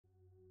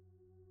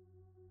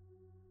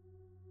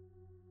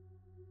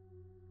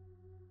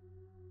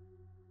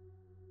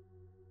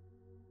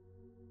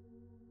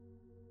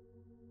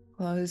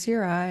Close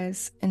your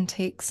eyes and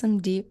take some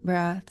deep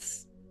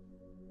breaths.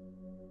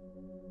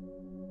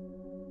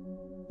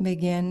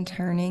 Begin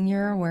turning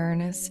your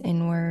awareness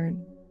inward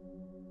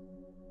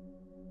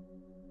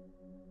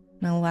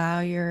and allow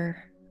your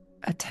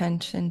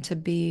attention to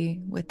be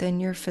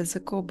within your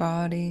physical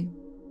body,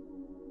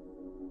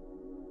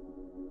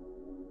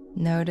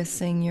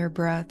 noticing your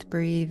breath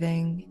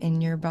breathing in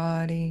your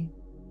body,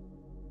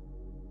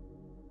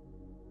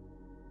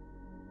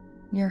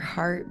 your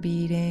heart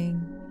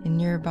beating in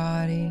your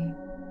body.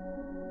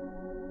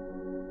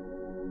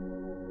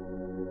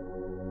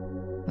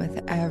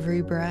 With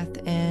every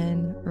breath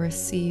in,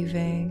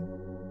 receiving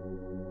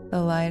the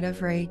light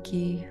of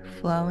Reiki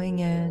flowing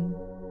in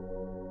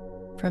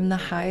from the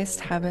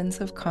highest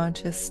heavens of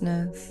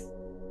consciousness.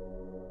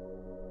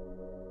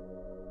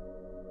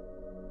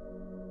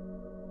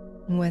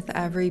 And with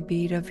every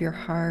beat of your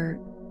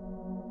heart,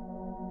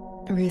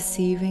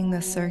 receiving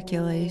the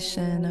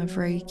circulation of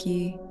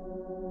Reiki,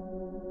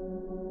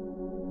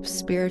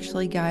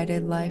 spiritually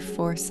guided life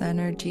force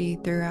energy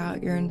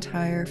throughout your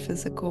entire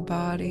physical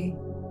body,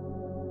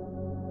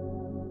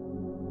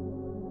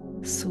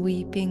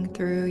 sweeping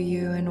through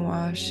you and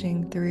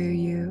washing through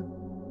you,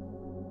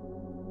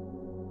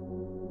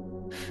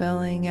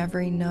 filling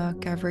every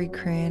nook, every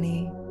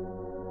cranny,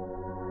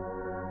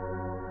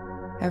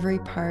 every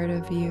part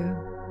of you,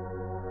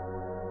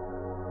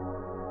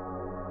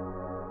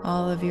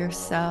 all of your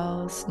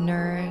cells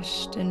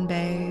nourished and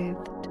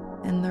bathed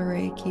in the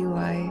Reiki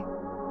light.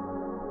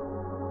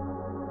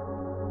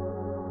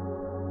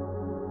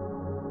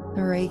 The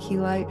Reiki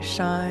light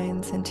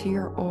shines into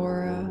your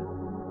aura,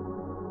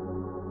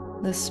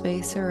 the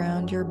space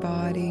around your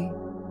body,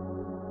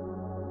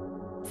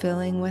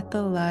 filling with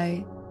the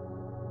light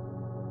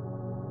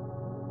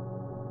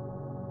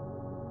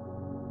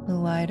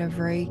of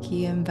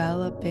Reiki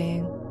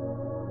enveloping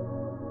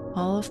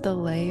all of the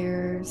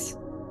layers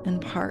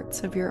and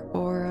parts of your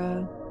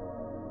aura,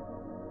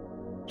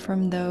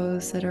 from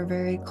those that are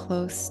very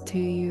close to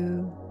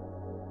you,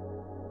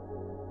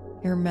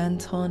 your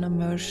mental and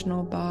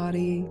emotional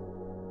body,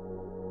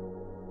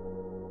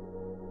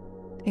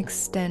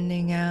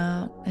 extending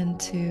out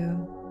into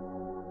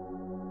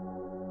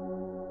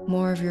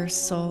more of your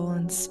soul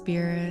and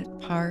spirit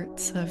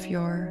parts of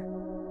your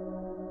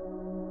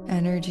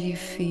energy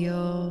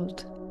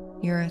field,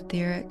 your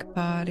etheric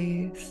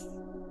bodies,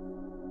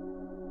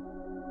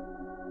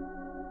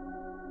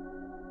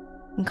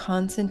 and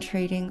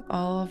concentrating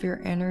all of your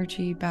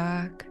energy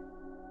back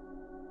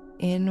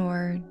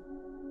inward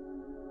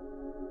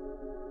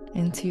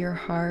into your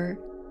heart,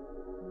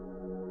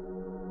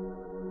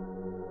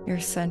 your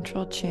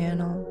central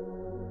channel.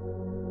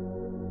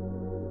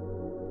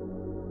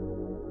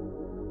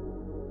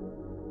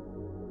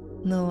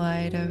 And the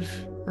light of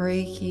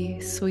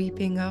Reiki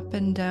sweeping up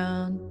and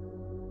down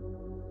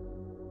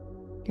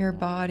your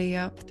body,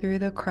 up through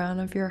the crown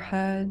of your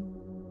head,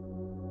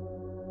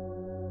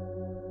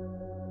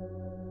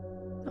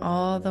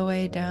 all the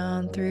way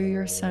down through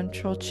your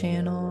central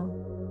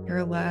channel,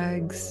 your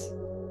legs,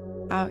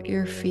 out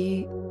your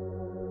feet,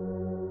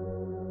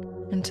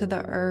 into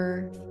the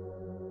earth.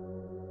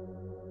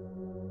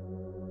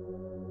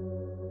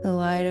 The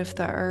light of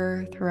the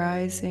earth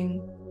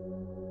rising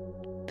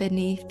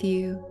beneath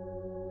you,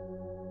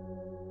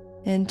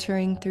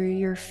 entering through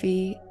your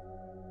feet,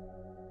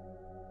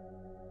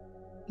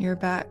 your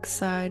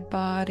backside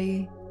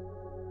body,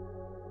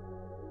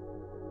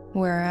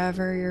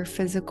 wherever your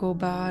physical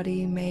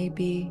body may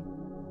be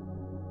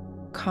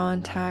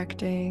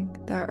contacting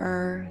the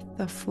earth,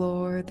 the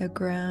floor, the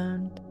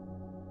ground,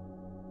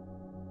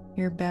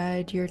 your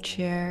bed, your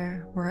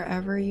chair,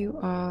 wherever you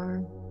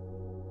are.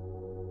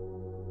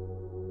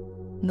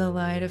 The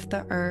light of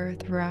the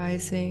earth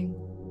rising,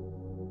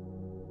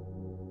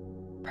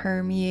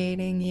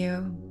 permeating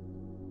you,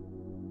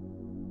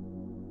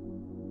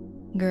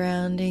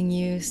 grounding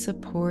you,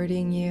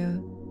 supporting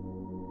you,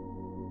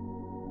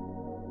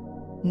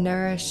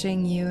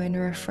 nourishing you and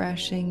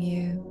refreshing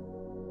you.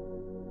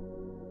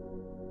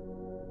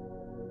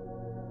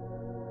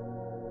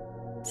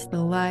 It's the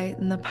light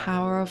and the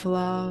power of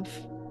love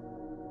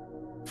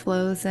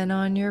flows in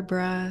on your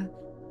breath,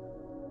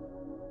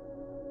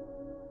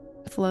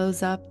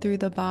 flows up through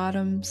the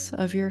bottoms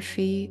of your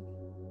feet,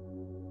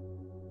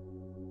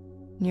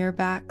 your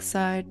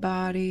backside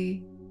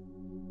body,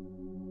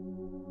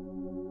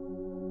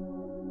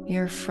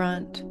 your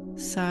front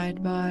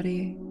side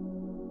body.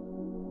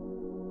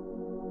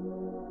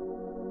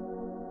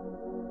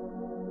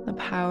 The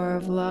power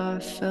of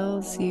love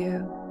fills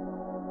you,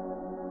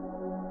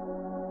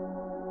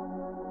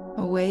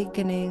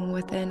 awakening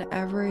within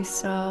every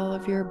cell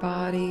of your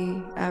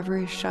body,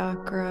 every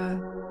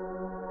chakra.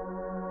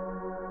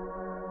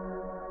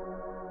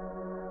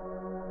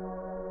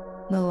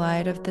 The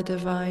light of the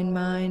divine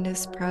mind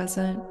is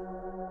present.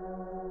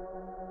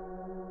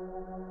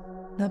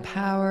 The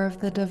power of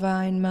the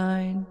divine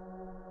mind,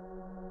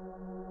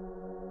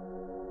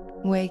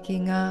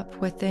 waking up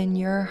within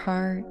your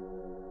heart,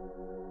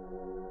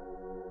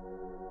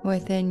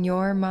 within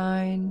your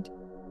mind,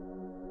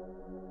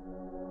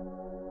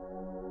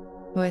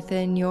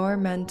 within your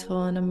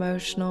mental and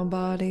emotional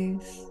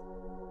bodies.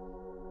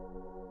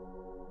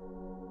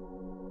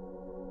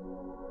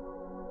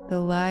 The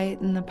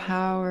light and the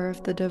power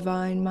of the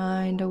divine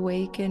mind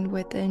awakened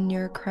within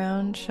your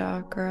crown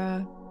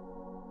chakra,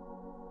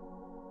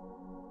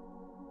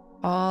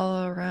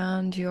 all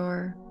around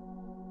your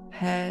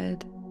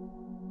head,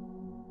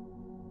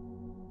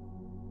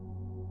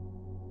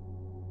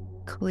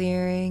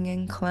 clearing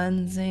and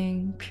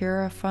cleansing,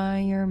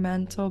 purifying your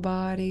mental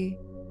body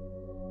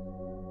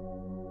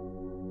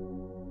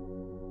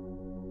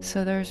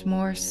so there's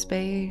more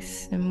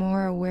space and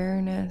more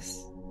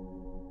awareness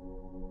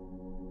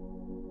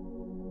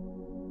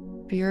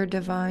for your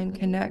divine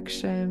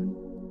connection,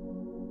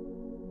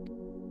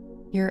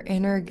 your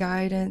inner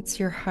guidance,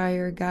 your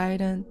higher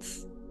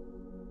guidance,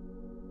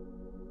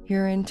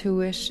 your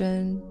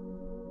intuition,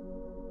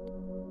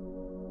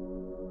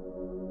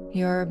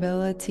 your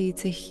ability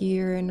to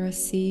hear and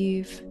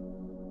receive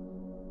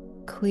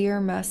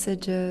clear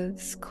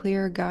messages,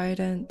 clear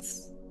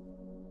guidance,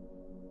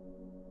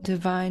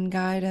 divine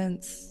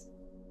guidance,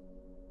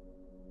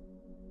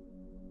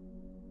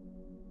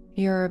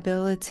 your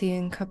ability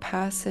and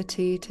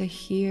capacity to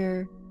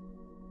hear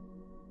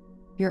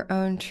your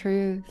own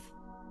truth,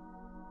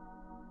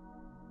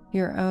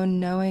 your own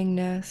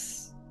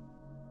knowingness,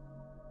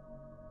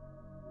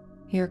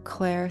 your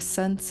clear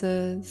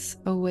senses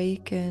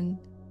awakened,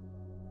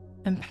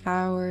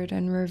 empowered,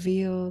 and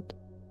revealed.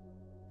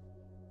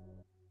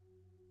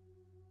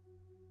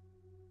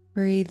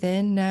 Breathe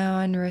in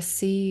now and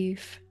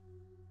receive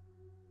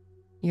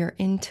your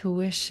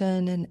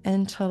intuition and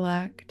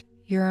intellect,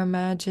 your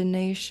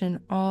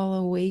imagination all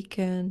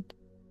awakened.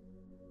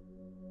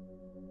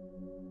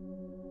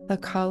 The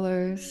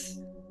colors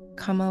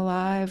come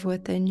alive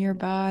within your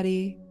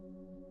body,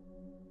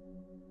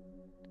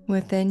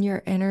 within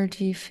your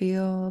energy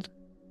field,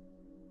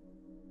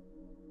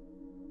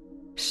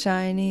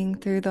 shining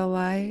through the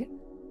light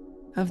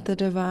of the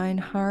divine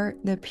heart,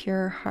 the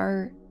pure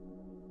heart,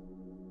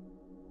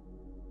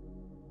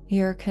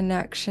 your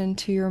connection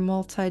to your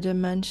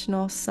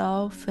multidimensional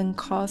self and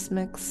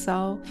cosmic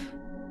self,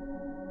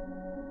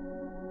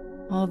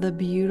 all the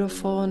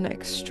beautiful and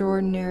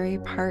extraordinary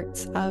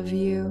parts of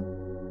you,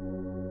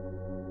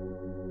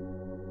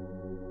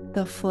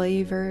 the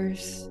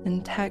flavors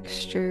and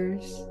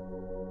textures,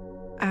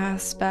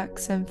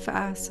 aspects and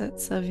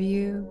facets of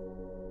you,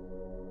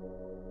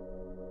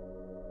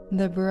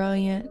 the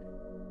brilliant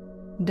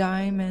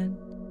diamond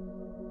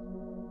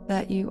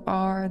that you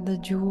are, the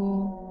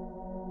jewel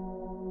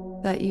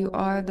that you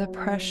are, the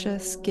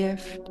precious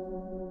gift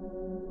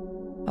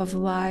of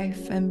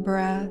life and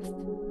breath,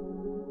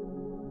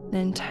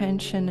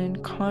 intention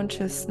and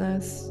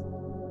consciousness,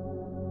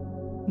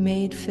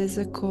 made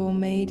physical,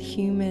 made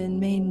human,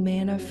 made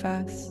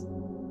manifest,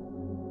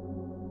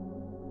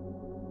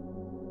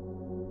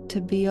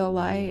 to be a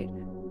light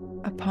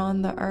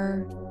upon the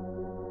earth,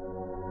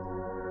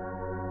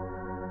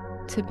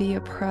 to be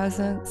a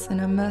presence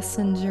and a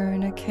messenger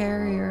and a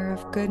carrier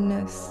of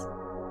goodness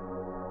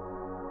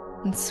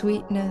and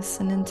sweetness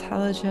and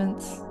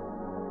intelligence,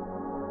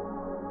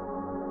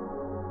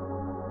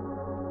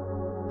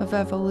 of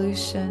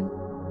evolution,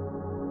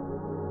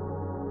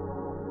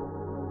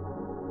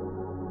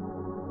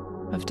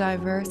 of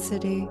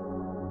diversity,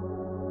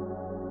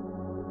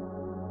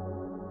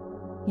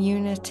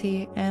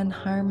 unity and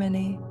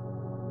harmony.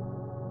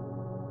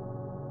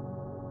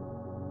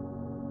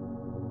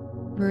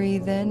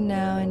 Breathe in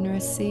now and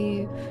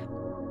receive.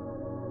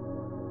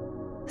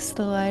 As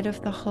the light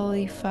of the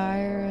holy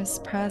fire is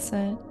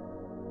present,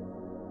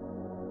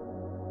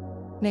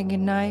 it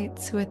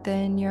ignites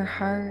within your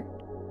heart,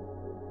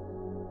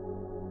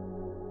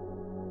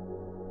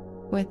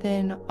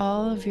 within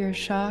all of your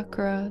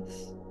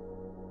chakras,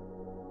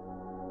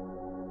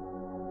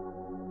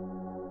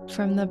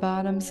 from the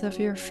bottoms of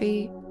your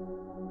feet,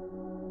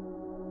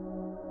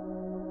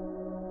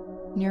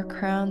 your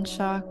crown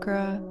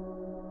chakra,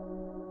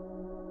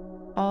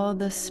 all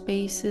the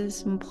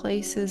spaces and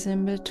places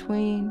in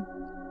between,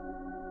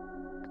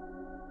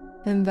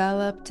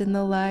 enveloped in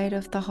the light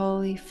of the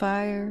holy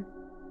fire.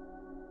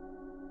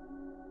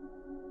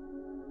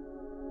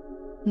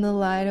 And the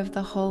light of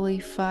the holy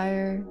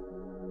fire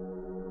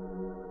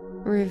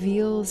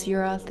reveals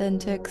your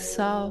authentic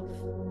self,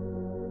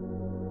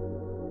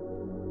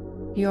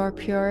 your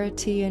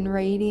purity and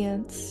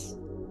radiance,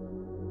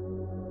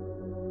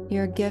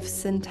 your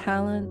gifts and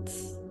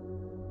talents.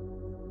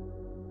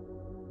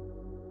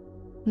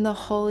 And the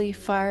holy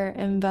fire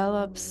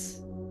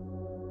envelops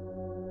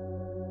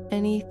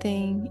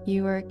anything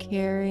you are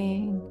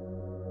carrying,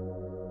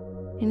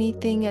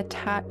 anything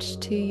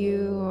attached to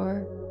you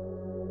or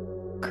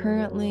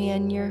currently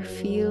in your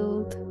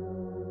field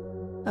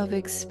of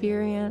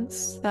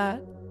experience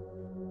that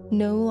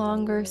no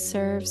longer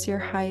serves your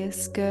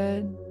highest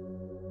good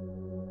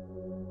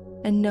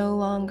and no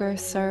longer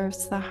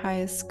serves the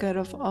highest good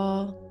of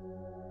all.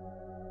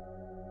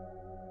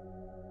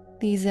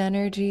 These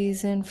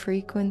energies and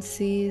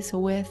frequencies,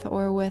 with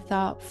or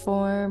without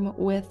form,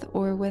 with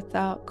or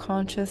without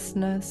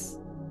consciousness,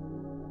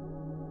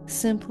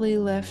 simply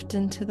lift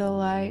into the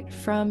light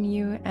from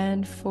you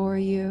and for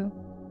you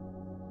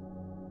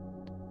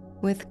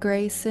with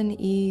grace and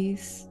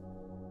ease,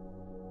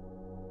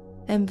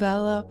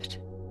 enveloped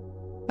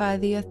by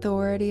the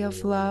authority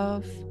of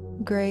love,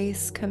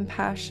 grace,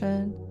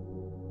 compassion,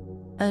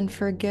 and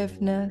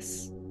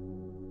forgiveness.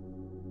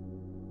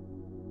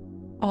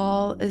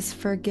 All is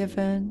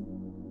forgiven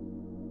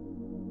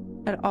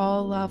at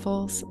all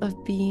levels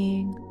of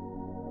being,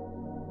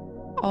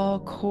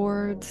 all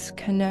cords,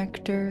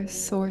 connectors,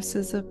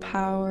 sources of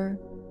power,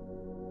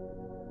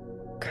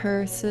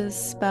 curses,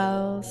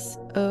 spells,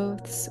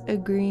 oaths,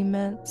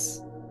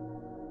 agreements,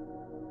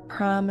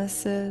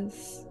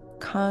 promises,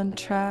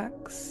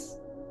 contracts,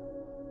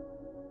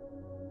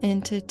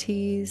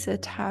 entities,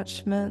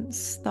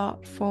 attachments,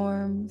 thought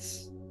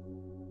forms,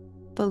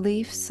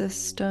 belief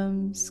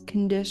systems,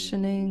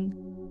 conditioning,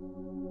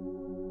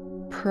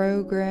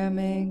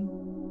 programming,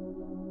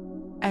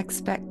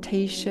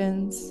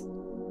 expectations,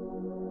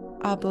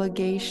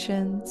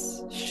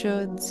 obligations,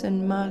 shoulds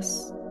and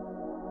musts,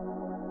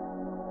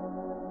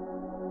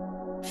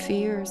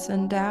 fears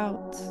and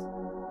doubts,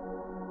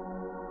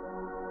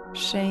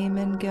 shame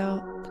and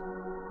guilt,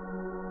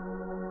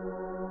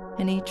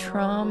 any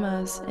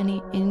traumas,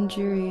 any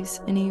injuries,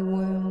 any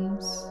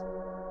wounds,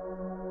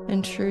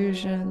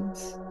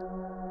 intrusions,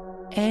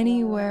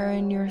 anywhere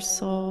in your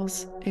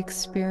soul's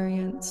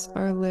experience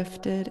are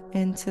lifted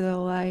into the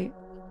light,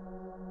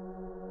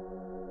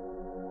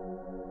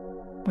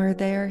 where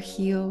they are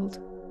healed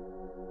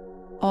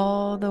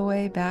all the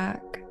way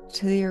back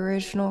to the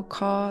original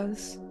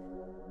cause,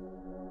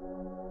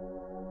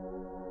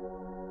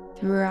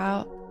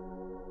 throughout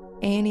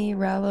any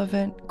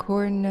relevant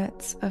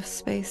coordinates of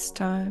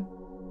space-time,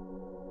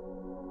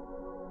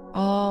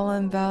 all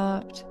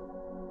enveloped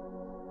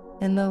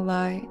in the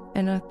light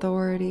and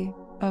authority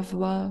of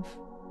love.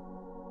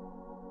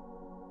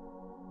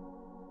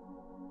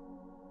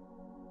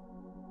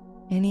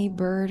 Any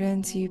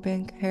burdens you've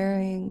been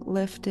carrying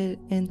lifted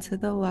into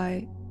the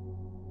light.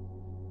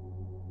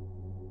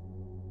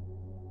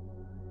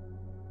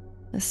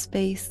 The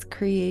space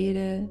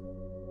created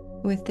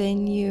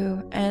within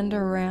you and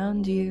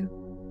around you,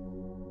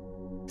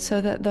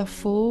 so that the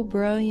full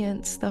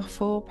brilliance, the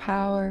full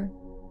power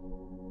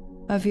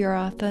of your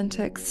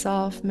authentic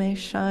self may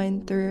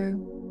shine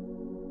through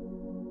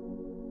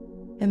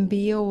and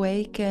be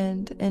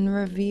awakened and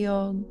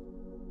revealed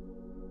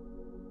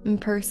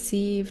and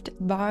perceived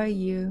by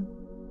you.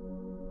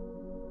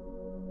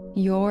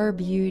 Your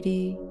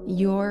beauty,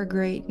 your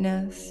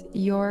greatness,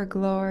 your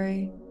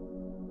glory,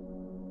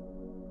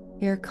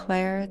 your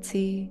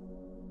clarity,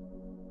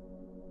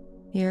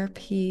 your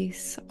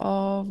peace,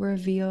 all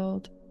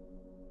revealed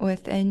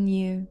within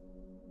you.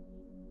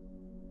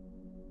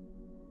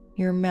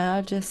 Your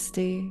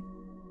majesty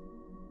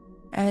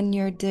and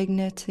your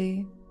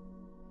dignity,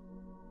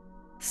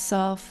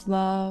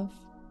 self-love,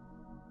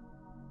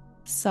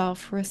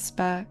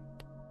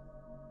 self-respect,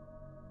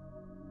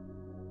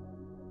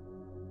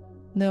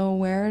 the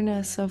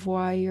awareness of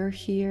why you're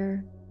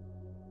here,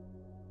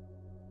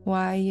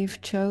 why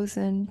you've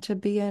chosen to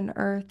be an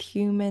earth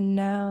human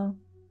now,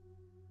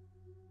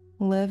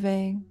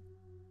 living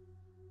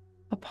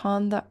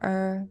upon the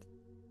earth,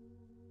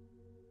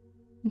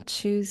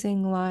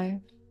 choosing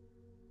life,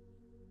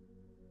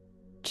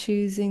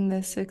 choosing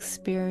this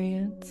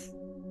experience,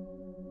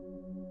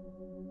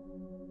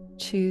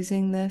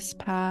 choosing this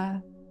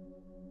path,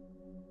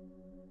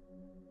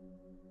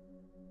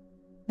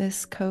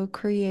 this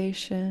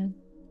co-creation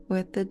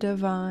with the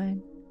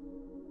divine.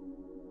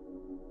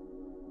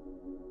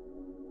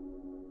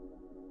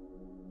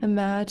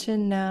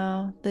 Imagine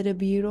now that a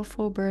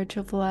beautiful bridge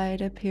of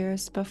light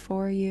appears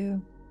before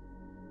you.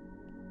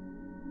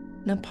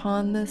 And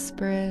upon this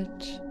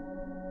bridge,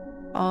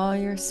 all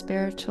your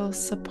spiritual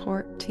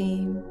support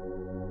team,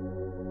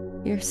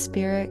 your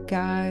spirit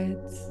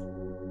guides,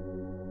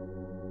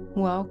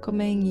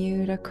 welcoming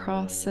you to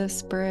cross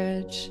this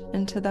bridge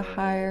into the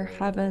higher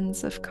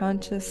heavens of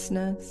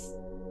consciousness.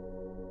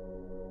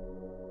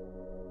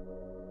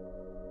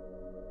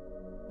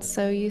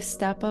 So you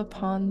step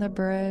upon the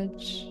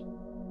bridge.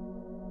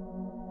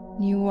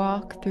 You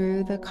walk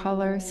through the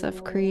colors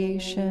of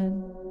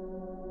creation.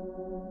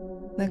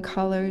 The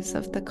colors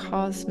of the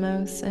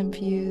cosmos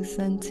infuse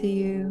into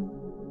you.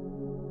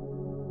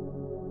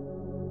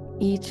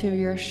 Each of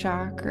your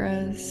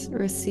chakras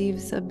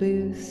receives a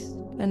boost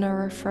and a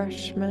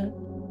refreshment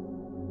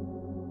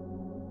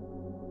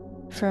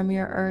from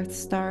your Earth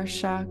Star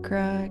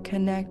chakra,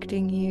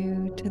 connecting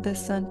you to the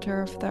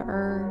center of the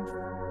earth,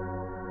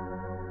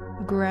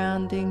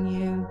 grounding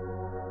you,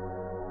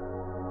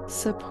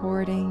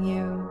 supporting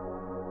you.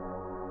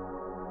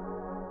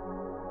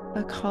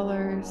 The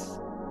colors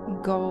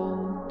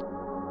gold,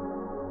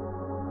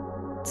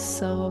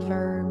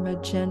 silver,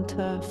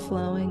 magenta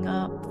flowing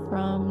up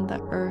from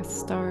the Earth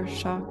Star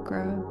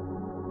chakra.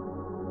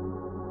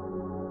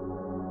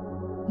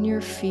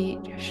 Your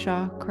feet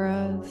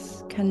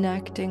chakras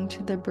connecting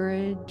to the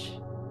bridge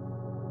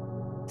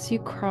as you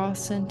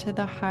cross into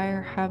the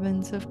higher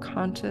heavens of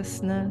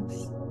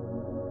consciousness.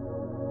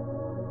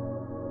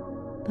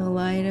 The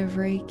light of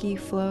Reiki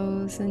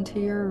flows into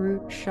your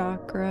root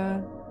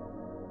chakra,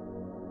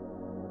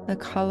 the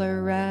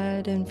color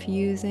red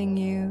infusing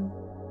you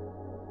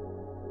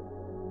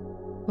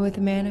with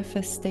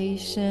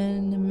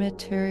manifestation and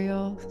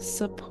material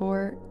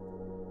support,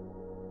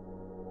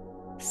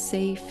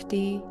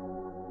 safety,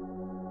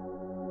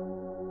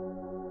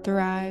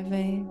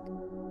 thriving,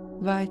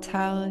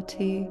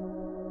 vitality,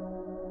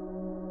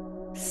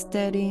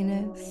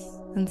 steadiness,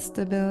 and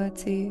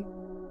stability.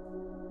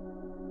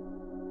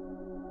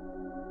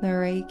 The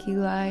Reiki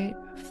light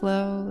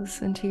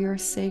flows into your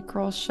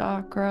sacral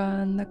chakra,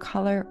 and the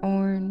color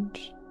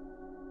orange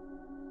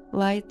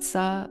lights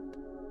up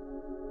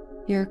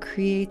your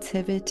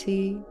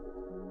creativity,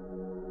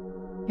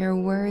 your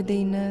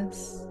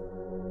worthiness,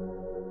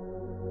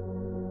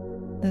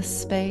 the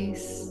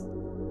space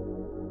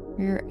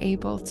where you're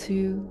able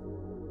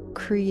to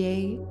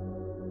create,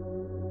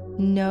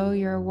 know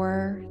your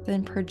worth,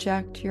 and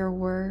project your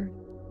worth.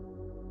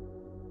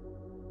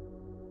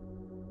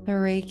 The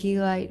Reiki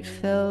light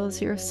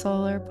fills your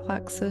solar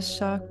plexus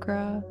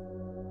chakra,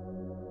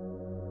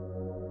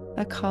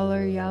 the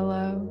color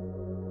yellow.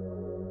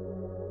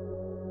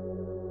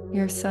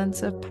 Your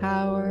sense of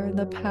power,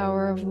 the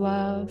power of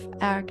love,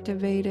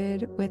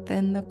 activated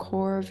within the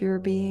core of your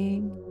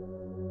being.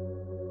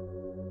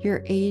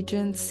 Your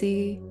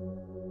agency,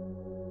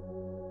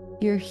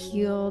 your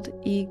healed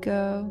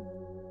ego,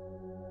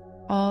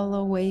 all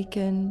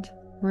awakened,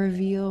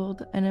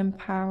 revealed, and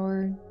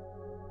empowered.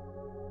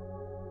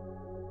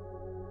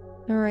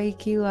 The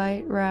Reiki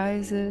light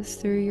rises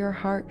through your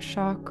heart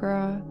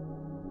chakra,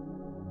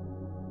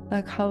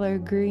 the color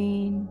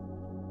green,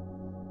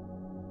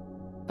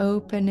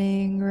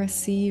 opening,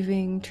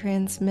 receiving,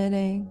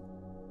 transmitting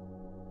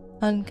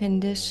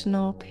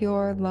unconditional,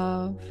 pure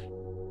love,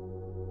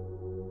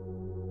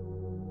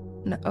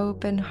 an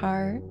open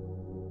heart,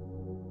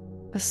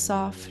 a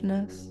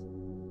softness,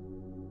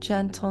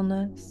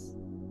 gentleness,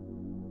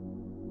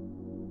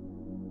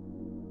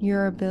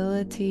 your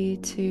ability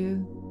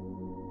to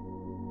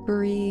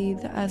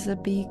breathe as a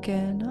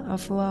beacon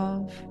of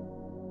love,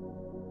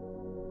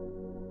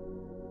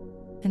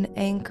 an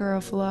anchor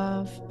of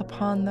love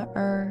upon the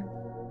earth,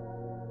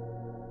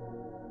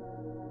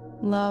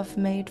 love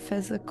made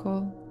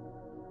physical,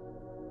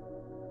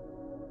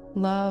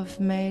 love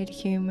made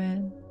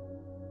human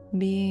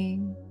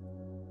being.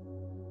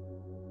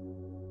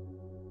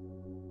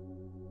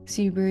 As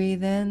you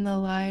breathe in, the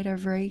light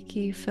of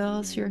Reiki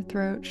fills your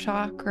throat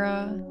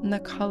chakra in the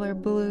color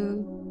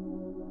blue,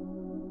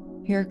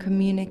 your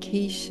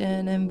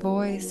communication and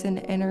voice and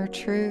inner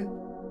truth,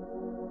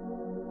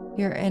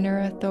 your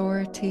inner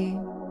authority,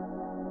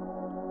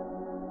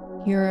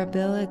 your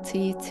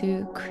ability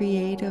to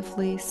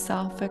creatively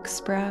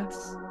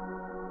self-express,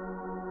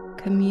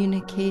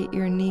 communicate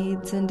your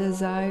needs and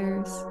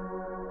desires,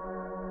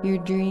 your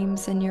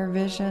dreams and your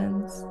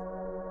visions,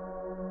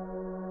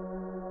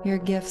 your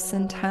gifts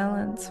and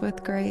talents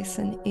with grace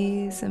and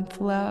ease and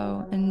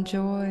flow and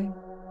joy.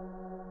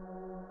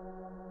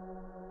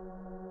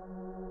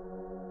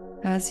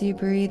 As you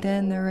breathe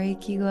in, the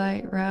Reiki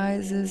light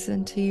rises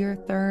into your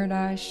third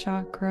eye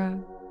chakra,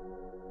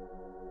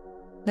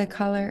 the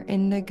color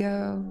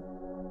indigo.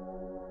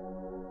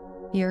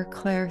 Your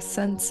clear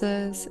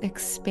senses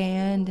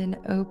expand and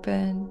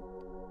open.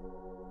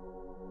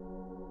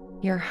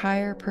 Your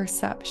higher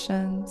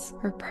perceptions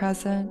are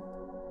present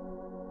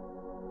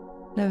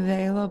and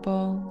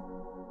available,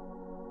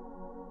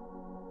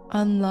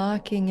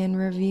 unlocking and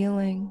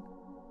revealing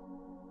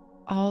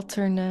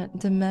alternate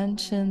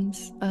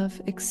dimensions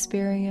of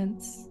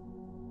experience,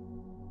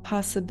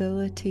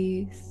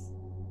 possibilities,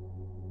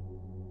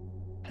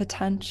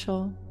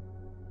 potential,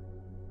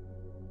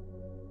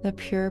 the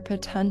pure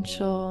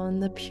potential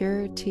and the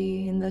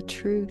purity and the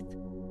truth,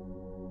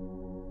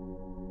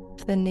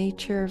 the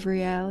nature of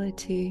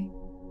reality,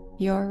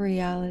 your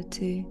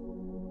reality,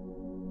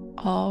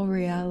 all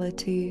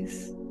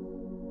realities.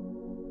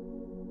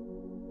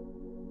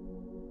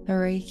 The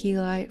Reiki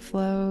light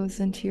flows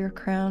into your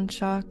crown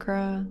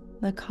chakra,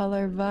 the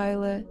color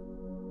violet,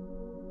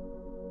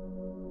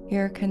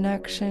 your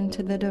connection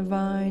to the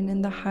divine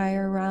and the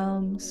higher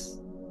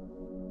realms,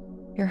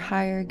 your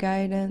higher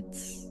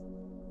guidance,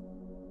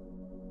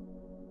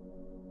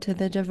 to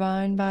the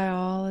divine by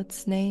all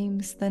its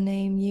names, the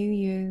name you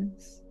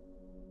use,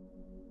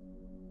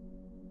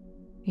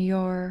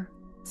 your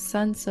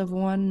sense of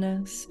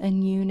oneness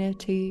and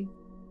unity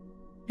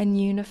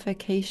and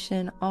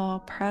unification all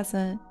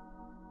present,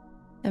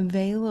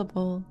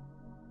 available,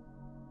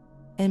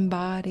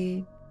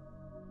 embodied.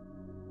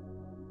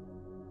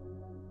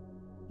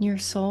 Your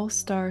soul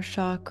star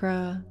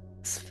chakra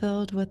is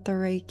filled with the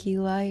Reiki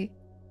light.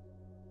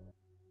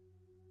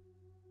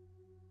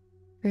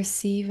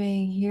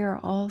 Receiving here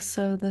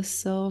also the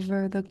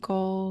silver, the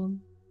gold,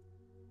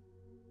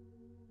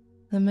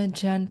 the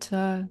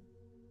magenta,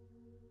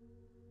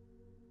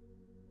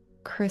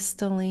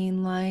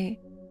 crystalline light,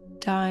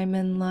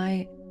 diamond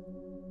light,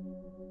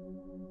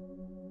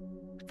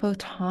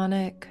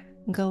 photonic,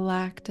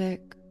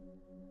 galactic,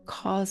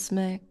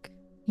 cosmic,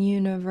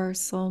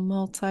 universal,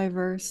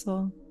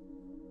 multiversal,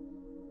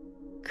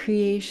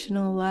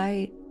 creational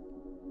light,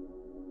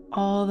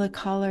 all the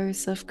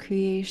colors of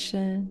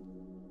creation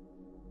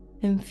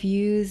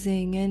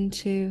infusing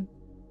into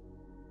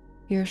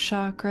your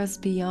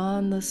chakras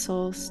beyond the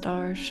soul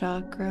star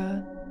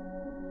chakra,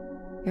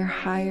 your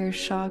higher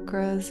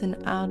chakras and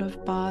out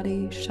of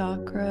body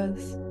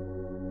chakras,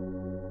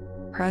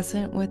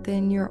 present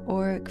within your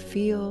auric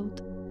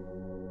field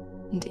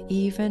and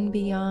even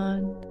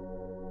beyond,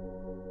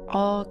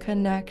 all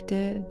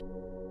connected,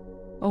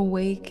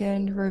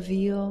 awakened,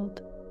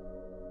 revealed,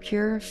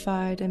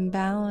 purified, and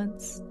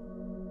balanced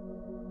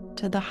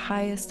to the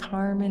highest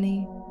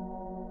harmony,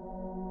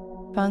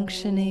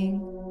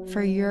 functioning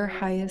for your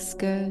highest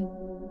good,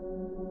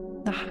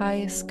 the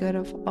highest good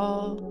of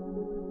all,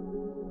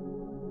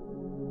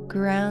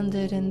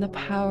 grounded in the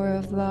power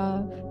of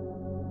love,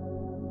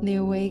 the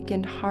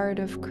awakened heart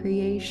of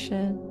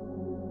creation,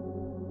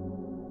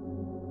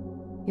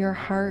 your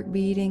heart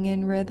beating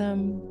in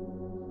rhythm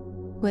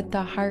with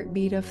the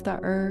heartbeat of the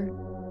earth,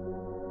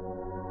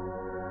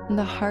 and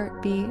the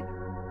heartbeat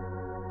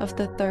of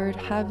the third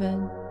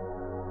heaven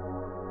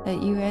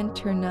that you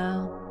enter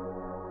now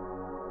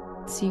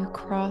as you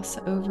cross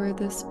over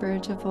this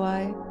bridge of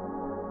light.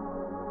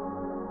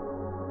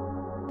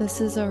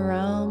 This is a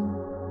realm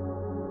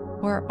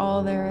where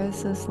all there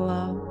is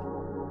love.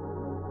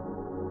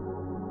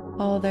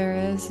 All there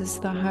is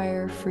the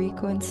higher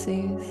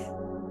frequencies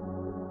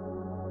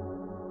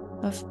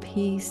of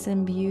peace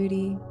and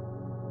beauty,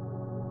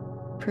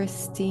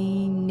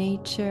 pristine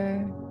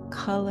nature,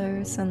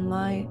 colors and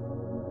light.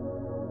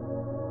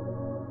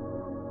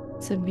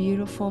 It's a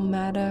beautiful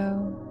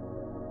meadow,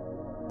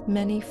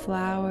 many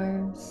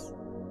flowers,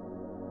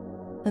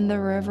 and the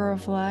river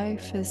of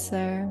life is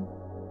there,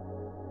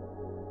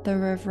 the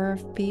river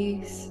of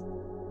peace,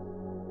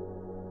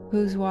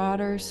 whose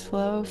waters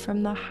flow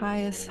from the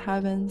highest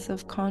heavens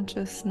of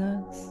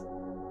consciousness,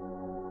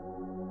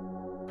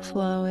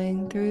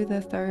 flowing through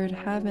the third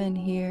heaven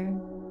here,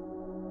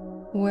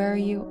 where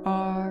you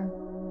are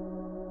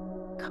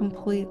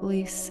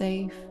completely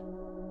safe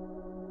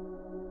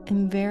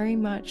and very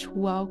much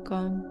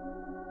welcome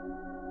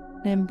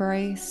and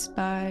embraced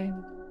by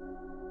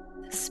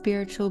the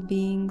spiritual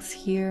beings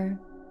here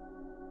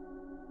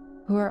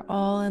who are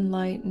all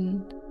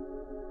enlightened.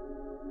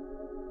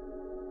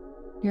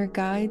 Your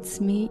guides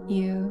meet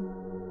you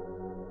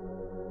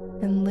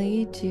and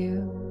lead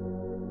you,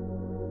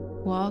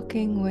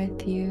 walking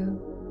with you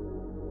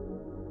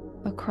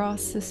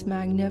across this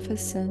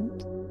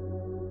magnificent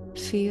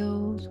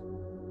field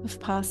of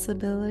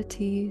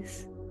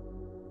possibilities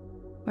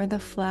where the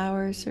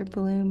flowers are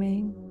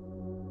blooming,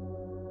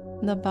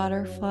 the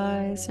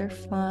butterflies are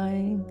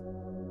flying.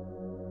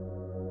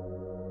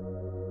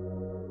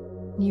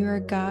 You are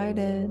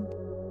guided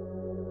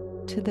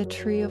to the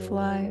tree of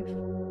life,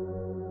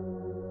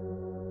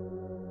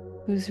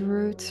 whose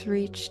roots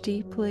reach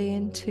deeply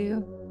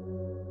into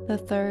the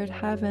third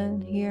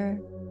heaven here,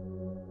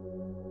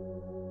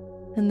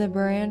 and the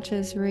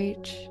branches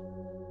reach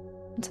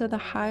into the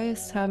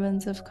highest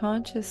heavens of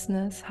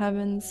consciousness,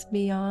 heavens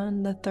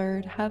beyond the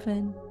third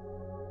heaven.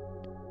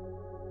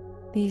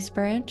 These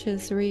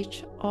branches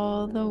reach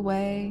all the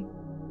way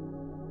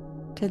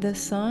to the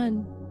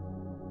sun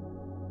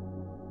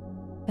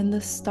and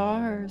the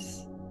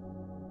stars,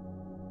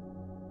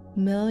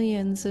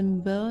 millions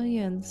and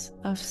billions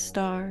of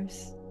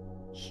stars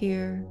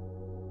here.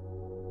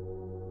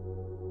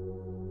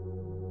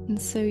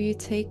 And so you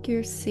take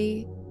your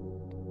seat,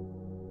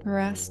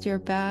 rest your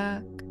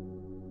back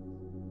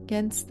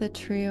against the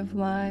tree of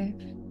life,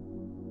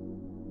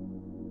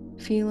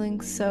 feeling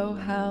so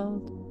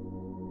held,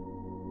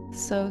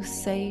 so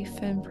safe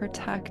and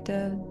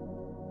protected.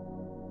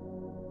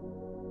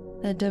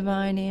 The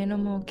divine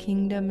animal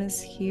kingdom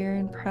is here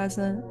and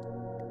present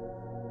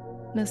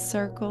in a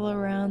circle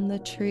around the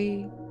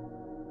tree.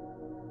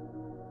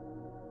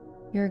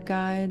 Your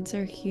guides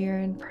are here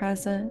and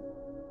present.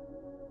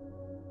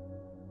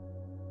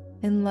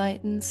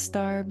 Enlightened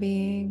star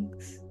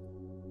beings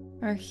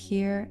are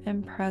here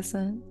and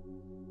present.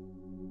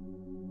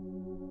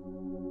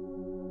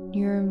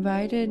 You're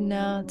invited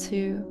now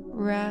to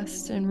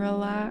rest and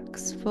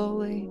relax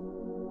fully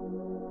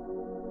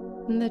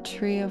in the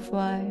tree of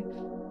life,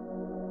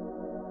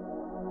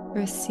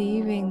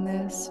 receiving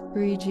this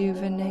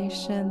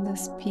rejuvenation,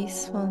 this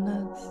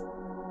peacefulness.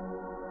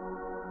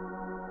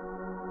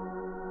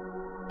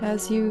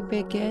 As you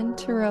begin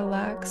to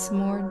relax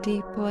more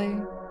deeply,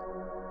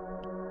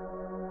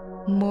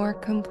 more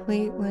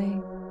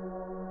completely,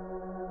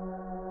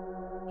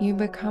 you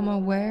become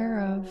aware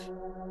of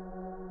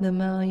the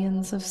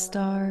millions of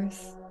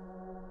stars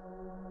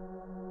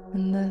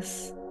in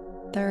this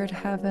third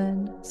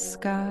heaven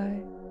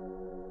sky.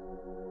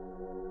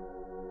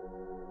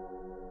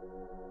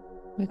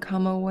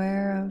 Become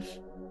aware of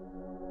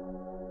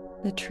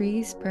the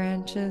tree's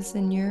branches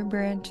and your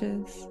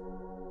branches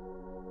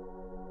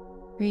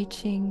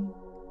reaching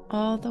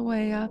all the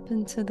way up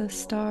into the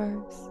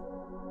stars.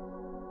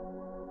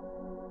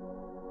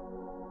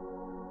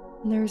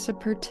 And there's a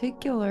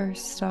particular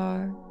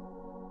star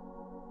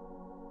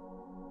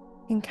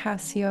in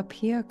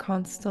Cassiopeia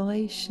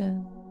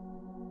constellation.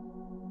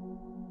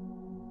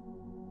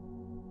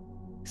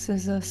 This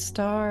is a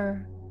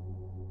star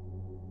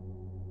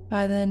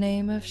by the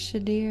name of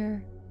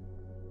Schedir.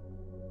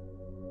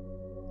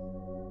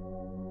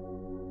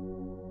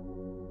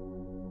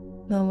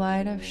 The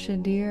light of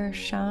Schedir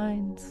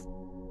shines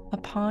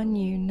upon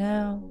you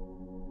now.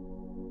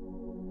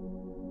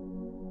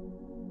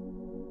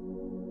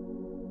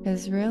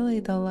 Is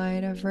really the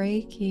light of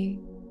Reiki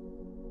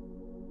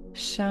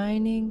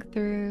shining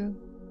through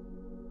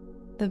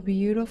the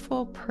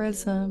beautiful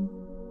prism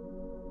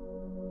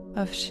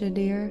of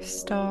Schedir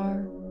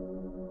Star,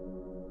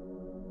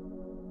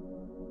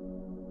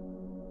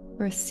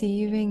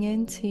 receiving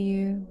into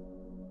you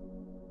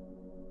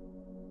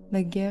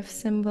the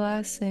gifts and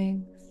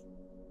blessings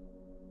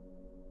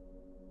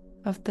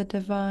of the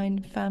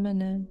divine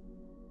feminine,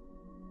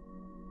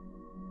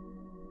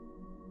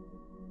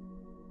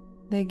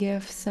 the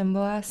gifts and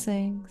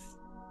blessings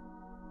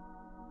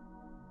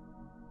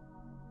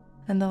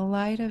and the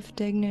light of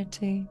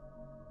dignity,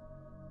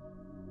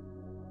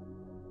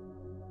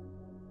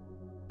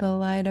 the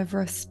light of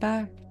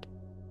respect,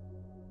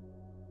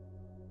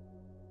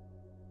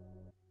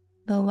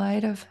 the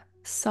light of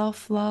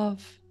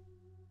self-love,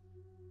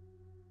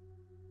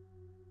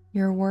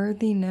 your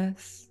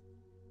worthiness,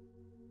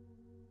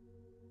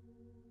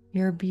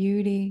 your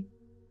beauty,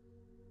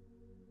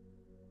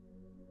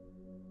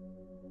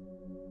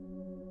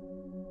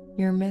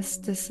 your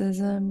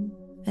mysticism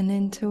and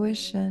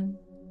intuition.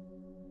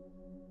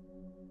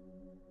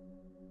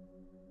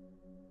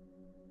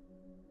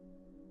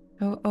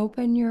 So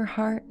open your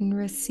heart and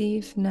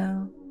receive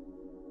now.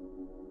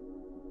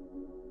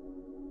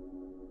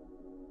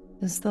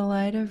 As the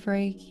light of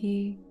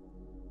Reiki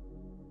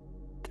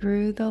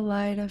through the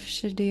light of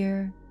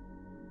Schedir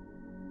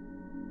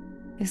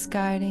is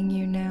guiding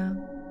you now.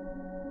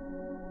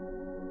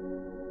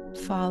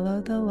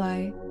 Follow the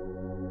light.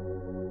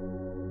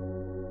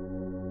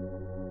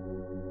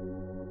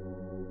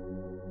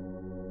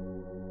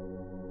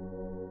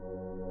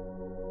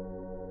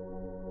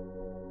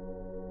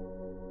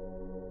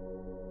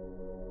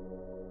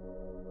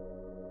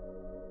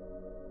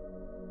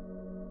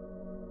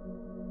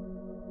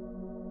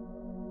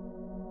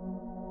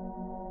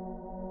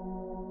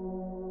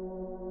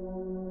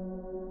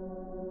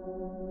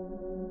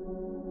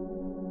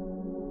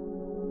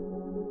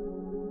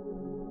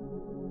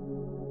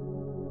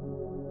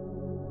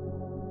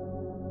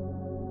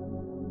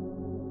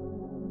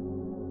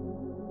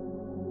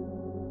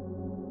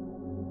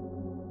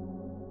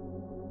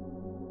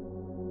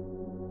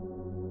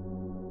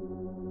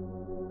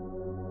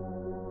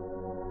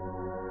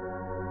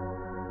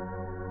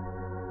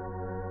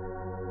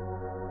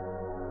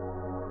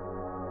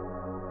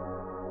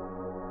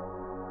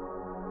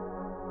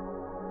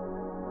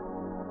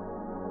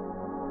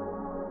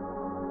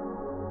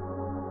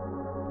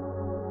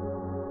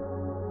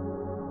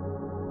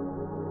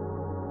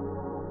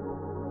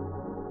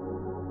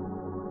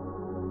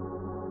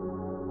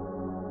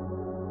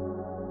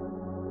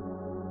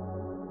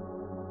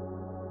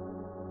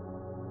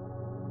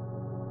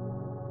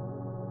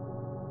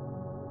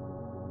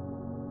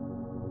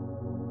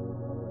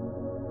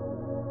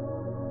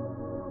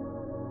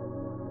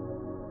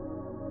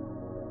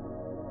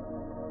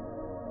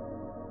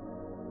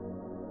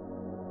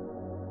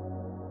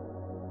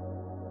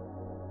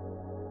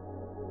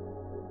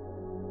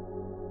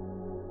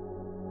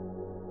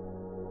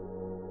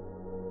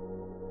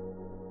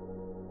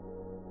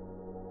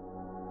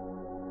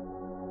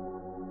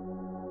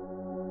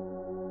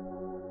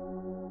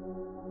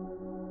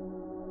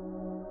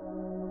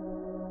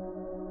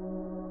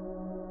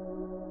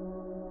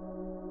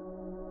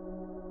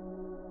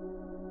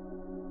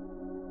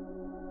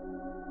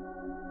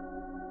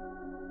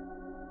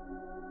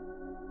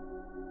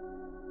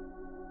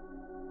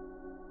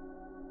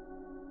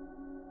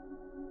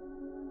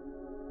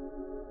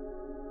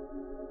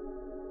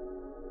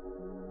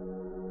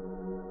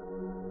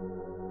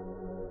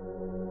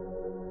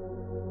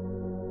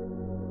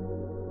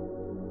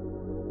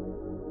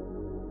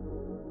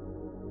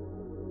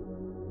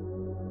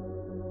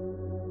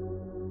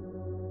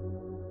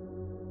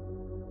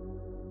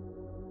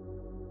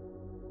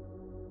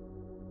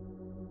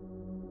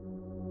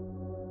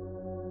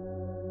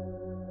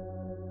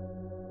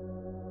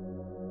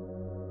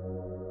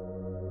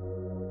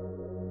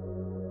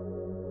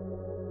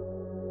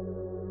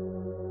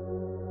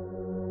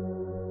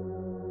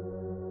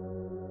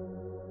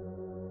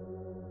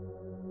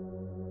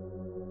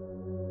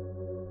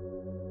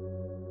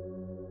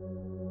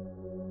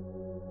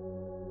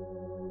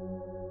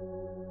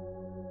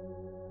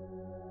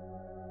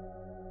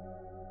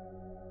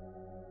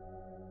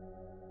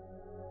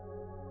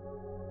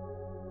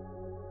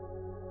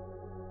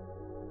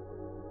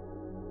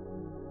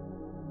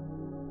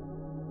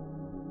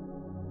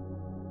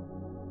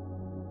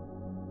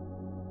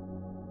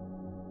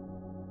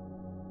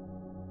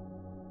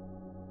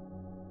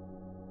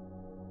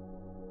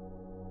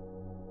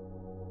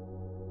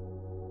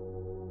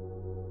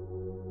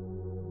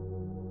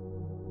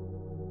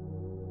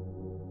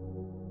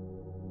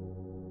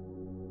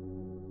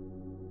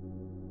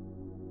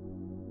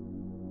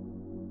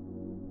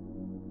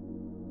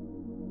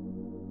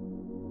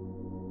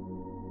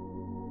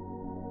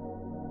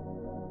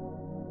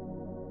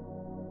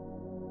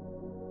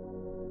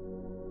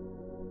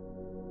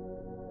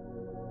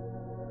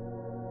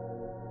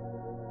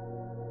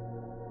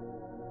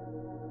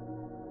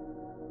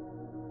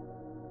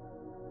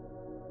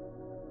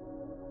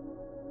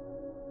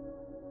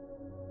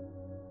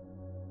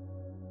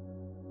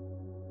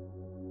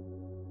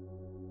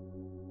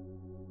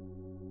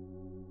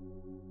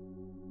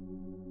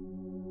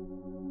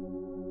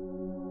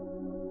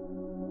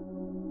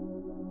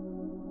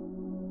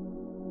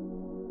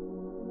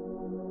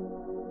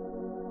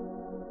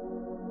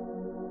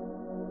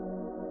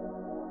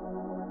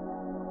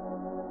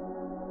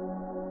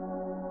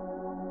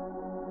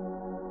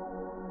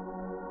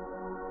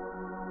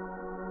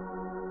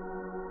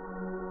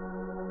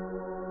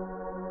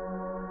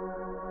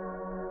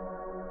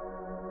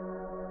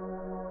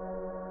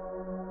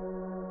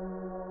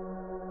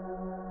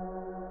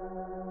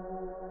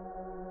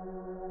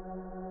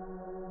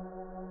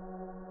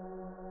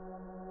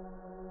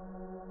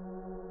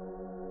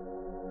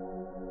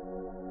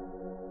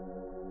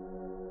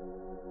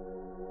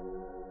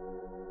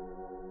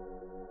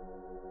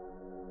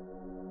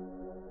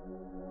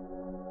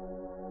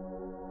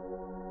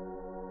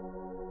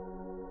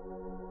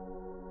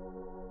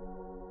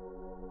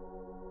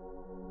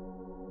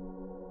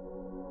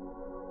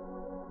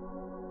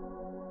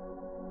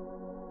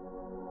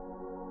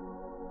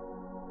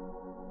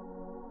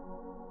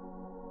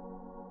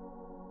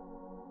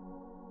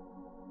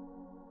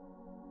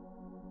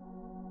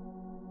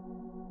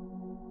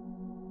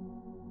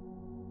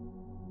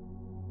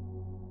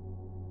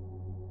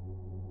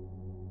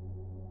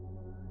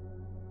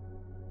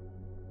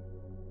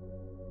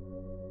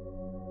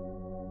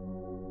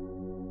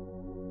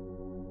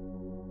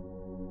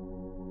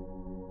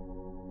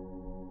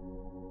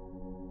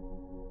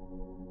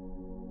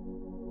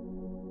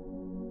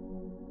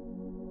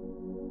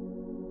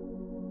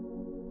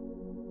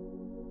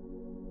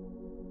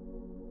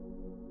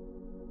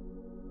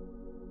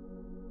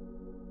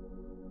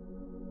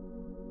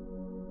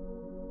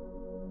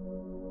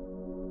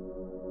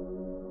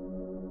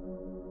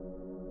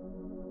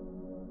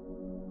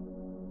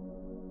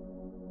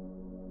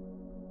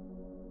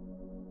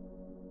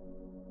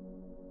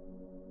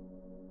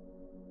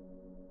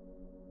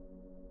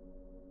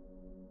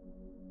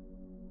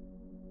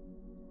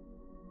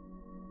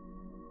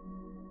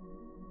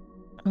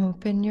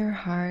 open your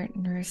heart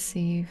and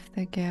receive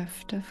the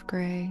gift of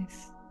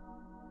grace.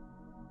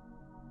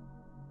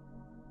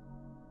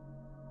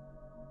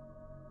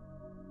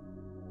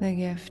 The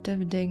gift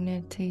of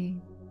dignity.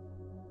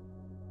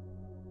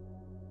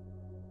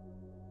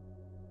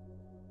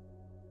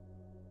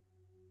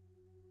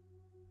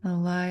 The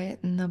light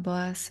and the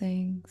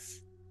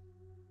blessings,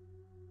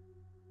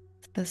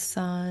 the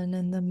sun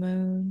and the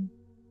moon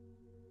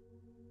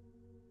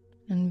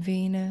and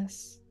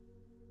Venus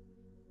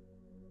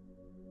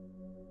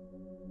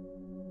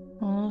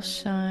all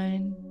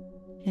shine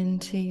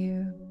into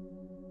you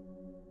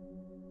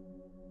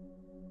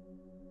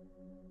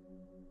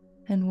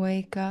and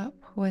wake up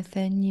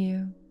within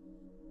you.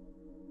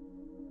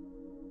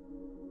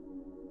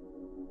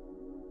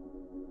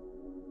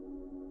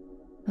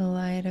 The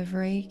light of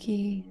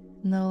Reiki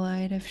and the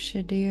light of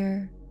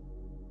Schedir,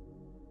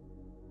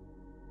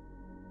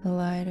 the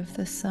light of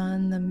the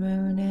sun, the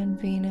moon, and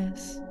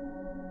Venus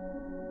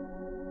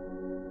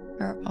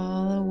are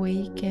all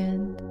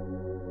awakened,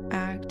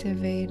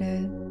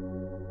 activated,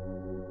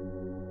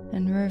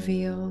 and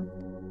revealed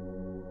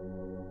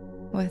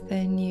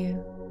within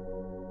you.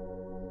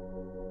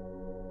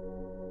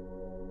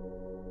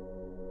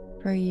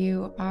 For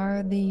you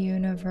are the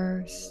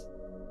universe.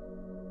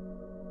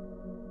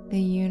 The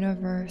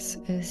universe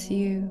is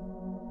you.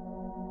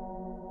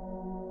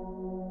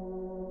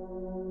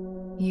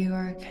 You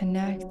are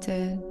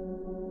connected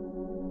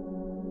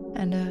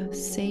and a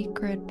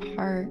sacred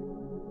part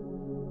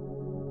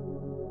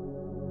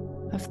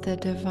of the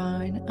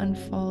divine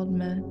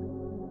unfoldment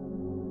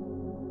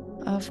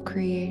of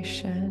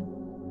creation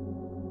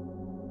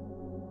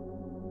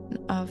and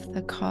of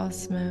the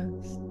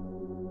cosmos.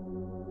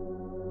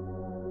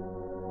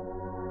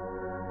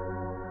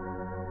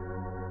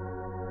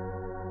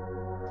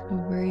 So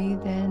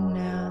breathe in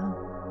now.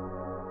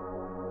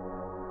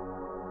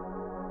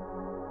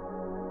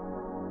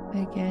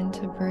 Begin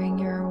to bring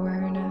your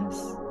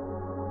awareness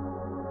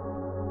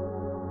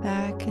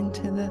back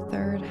into the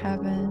third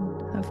heaven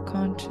of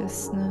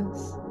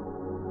consciousness.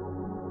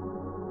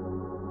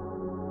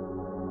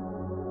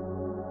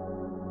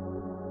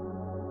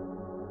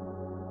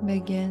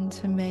 Begin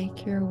to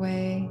make your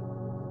way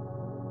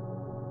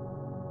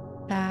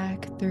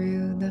back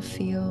through the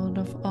field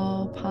of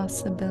all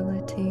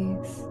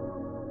possibilities,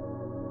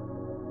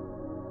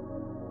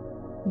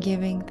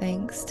 giving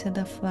thanks to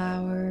the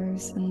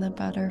flowers and the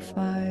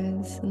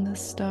butterflies and the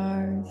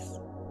stars,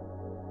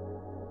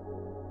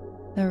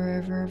 the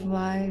river of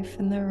life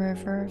and the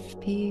river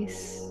of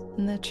peace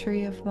and the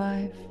tree of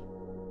life,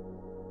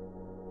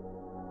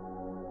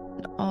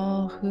 and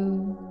all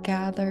who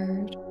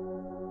gathered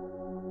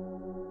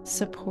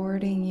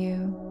supporting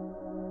you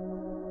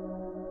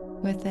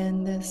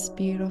within this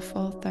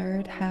beautiful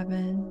third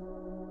heaven.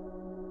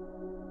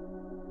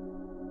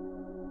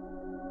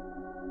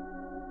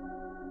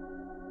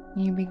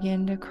 You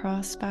begin to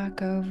cross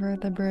back over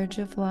the bridge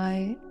of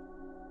light,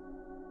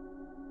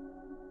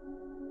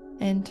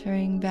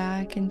 entering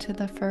back into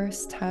the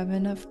first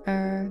heaven of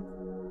earth,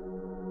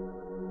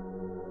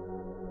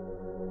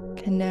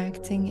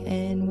 connecting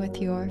in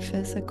with your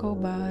physical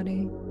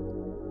body,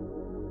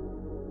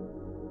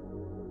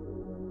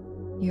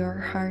 your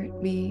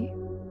heartbeat,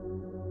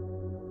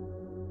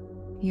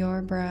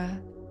 your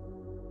breath.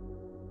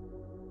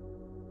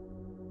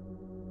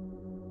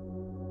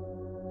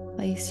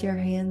 Place your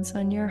hands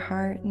on your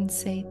heart and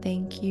say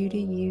thank you to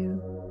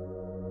you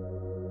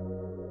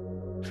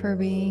for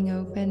being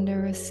open to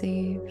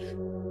receive,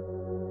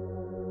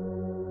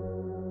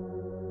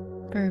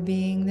 for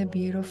being the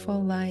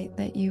beautiful light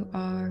that you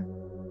are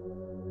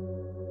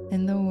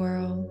in the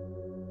world.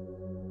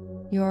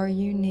 Your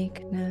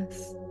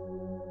uniqueness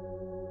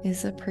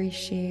is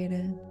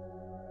appreciated.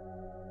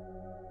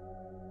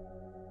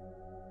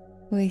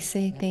 We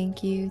say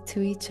thank you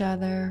to each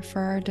other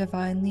for our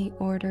divinely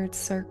ordered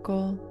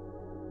circle,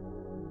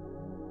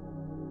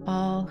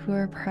 all who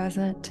are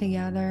present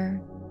together,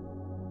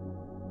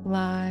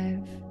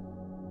 live,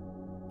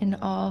 and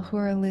all who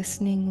are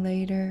listening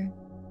later.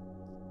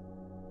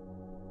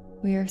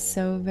 We are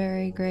so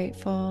very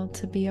grateful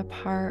to be a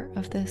part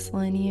of this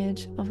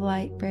lineage of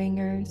light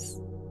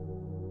bringers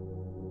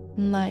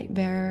and light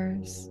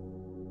bearers,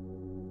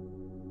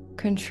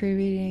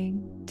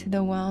 contributing to the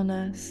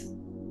wellness,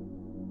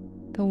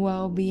 the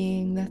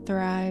well-being, the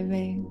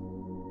thriving,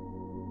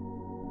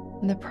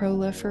 and the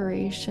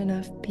proliferation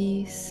of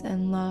peace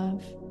and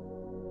love,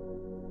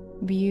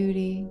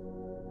 beauty,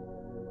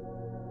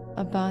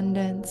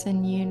 abundance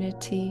and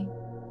unity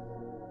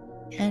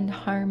and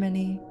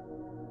harmony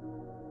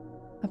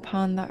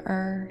upon the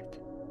earth,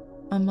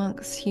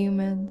 amongst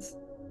humans,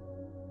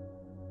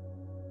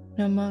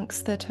 and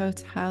amongst the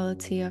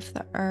totality of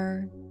the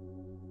earth,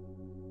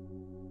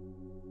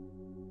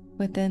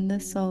 within the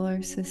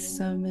solar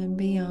system and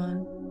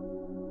beyond.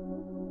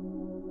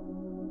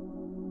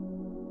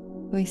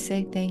 We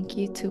say thank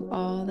you to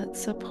all that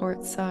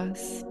supports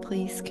us.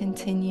 Please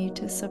continue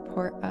to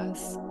support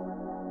us,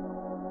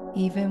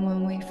 even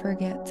when we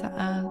forget to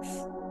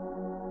ask.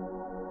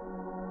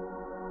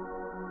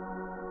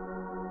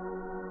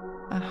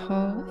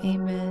 Aho,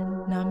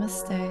 amen,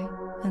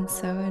 namaste, and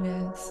so it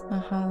is.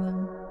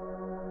 Mahalo.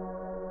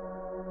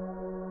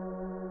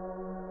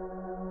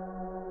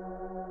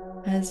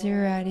 As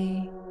you're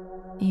ready,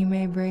 you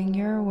may bring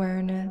your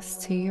awareness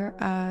to your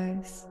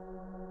eyes.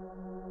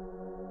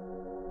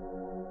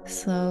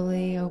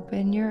 Slowly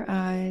open your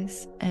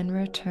eyes and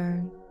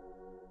return.